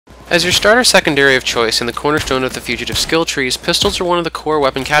As your starter secondary of choice and the cornerstone of the fugitive skill trees, pistols are one of the core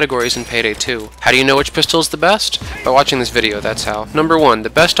weapon categories in Payday 2. How do you know which pistol is the best? By watching this video, that's how. Number 1. The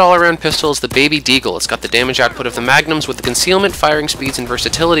best all-around pistol is the Baby Deagle. It's got the damage output of the Magnums with the concealment, firing speeds, and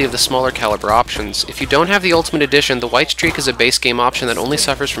versatility of the smaller caliber options. If you don't have the Ultimate Edition, the White Streak is a base game option that only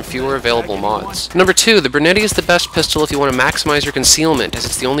suffers from fewer available mods. Number 2. The Bernetti is the best pistol if you want to maximize your concealment, as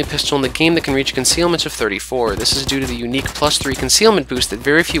it's the only pistol in the game that can reach concealments of 34. This is due to the unique +3 concealment boost that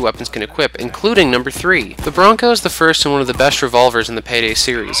very few weapons can equip, including number 3. The Bronco is the first and one of the best revolvers in the Payday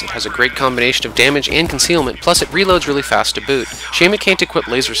series. It has a great combination of damage and concealment, plus it reloads really fast to boot. Shame it can't equip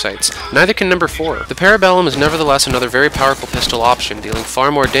laser sights. Neither can number 4. The Parabellum is nevertheless another very powerful pistol option, dealing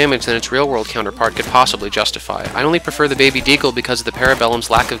far more damage than its real-world counterpart could possibly justify. I only prefer the Baby Deagle because of the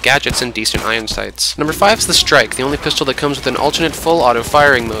Parabellum's lack of gadgets and decent iron sights. Number 5 is the Strike, the only pistol that comes with an alternate full auto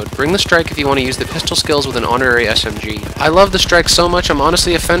firing mode. Bring the Strike if you want to use the pistol skills with an honorary SMG. I love the Strike so much I'm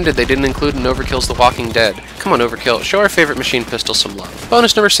honestly offended they didn't include an Overkill's The Walking Dead. Come on, Overkill, show our favorite machine pistol some love.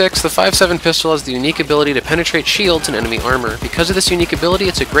 Bonus number 6, the 5.7 pistol has the unique ability to penetrate shields and enemy armor. Because of this unique ability,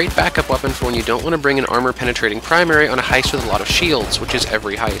 it's a great backup weapon for when you don't want to bring an armor-penetrating primary on a heist with a lot of shields, which is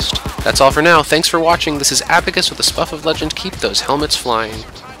every heist. That's all for now. Thanks for watching. This is Abacus with the Spuff of Legend. Keep those helmets flying.